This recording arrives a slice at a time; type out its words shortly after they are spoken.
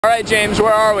Alright James,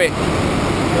 where are we?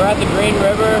 We're at the Green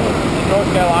River in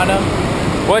North Carolina.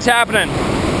 What's happening?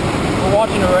 We're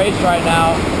watching a race right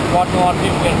now. Watching a lot of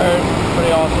people get hurt.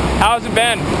 Pretty awesome. How's it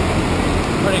been?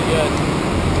 Pretty good.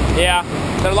 Yeah.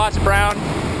 There lots of brown?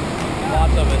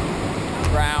 Lots of it.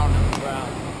 Brown.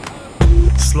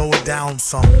 Slow it down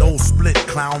some, no split,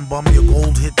 clown bum. Your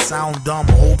gold hit sound dumb,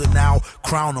 hold it now,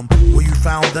 crown them. Where you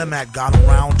found them at, got them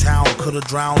round town. Could've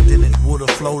drowned in it, would've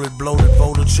floated, bloated,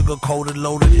 voted, sugar-coated,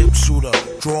 loaded, hip shooter.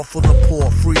 Draw for the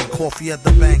poor, free, coffee at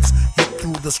the banks. Hit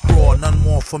through the straw, none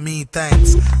more for me,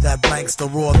 thanks. That blanks the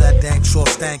roar, that dank sure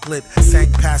stank lit.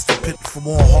 Sank past the pit for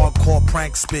more hardcore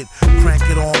prank spit. Crank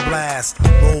it on blast,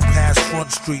 roll past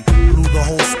Front Street. Blew the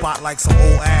whole spot like some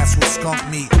old ass with skunk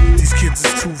meat. These kids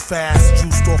is too fast,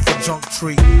 juiced off a junk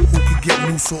tree. Who could get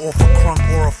looser off a crunk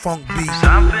or a funk beat?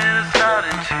 Something is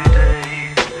starting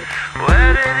today.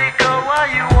 Where did it go? Why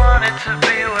you want it to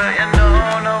be? Where you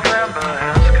know November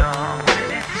has come.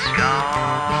 It's gone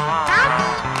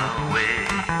away.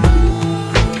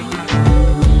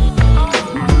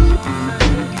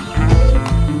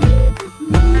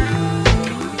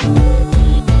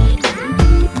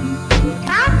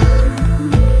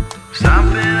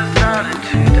 Something is starting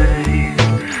today.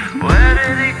 Where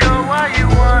did it go? Why you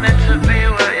want it to be?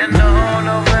 Where you know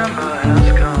November has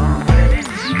come.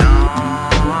 It's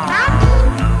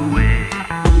gone away.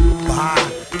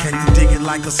 Can you dig it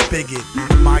like a spigot?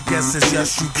 My guess is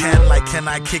yes you can, like can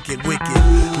I kick it wicked?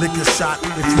 Lick a shot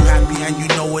if you happy and you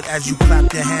know it, as you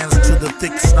clap your hands to the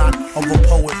thick snot of a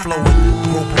poet flowing.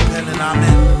 Rope a pen and I'm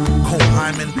in, coke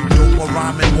hymen, dope a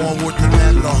rhyming, more worth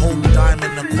than the hope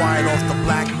diamond. Acquired off the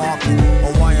black market,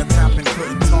 a wire tapping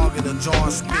couldn't target, a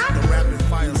jar spit, the rapid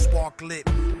fire spark lit.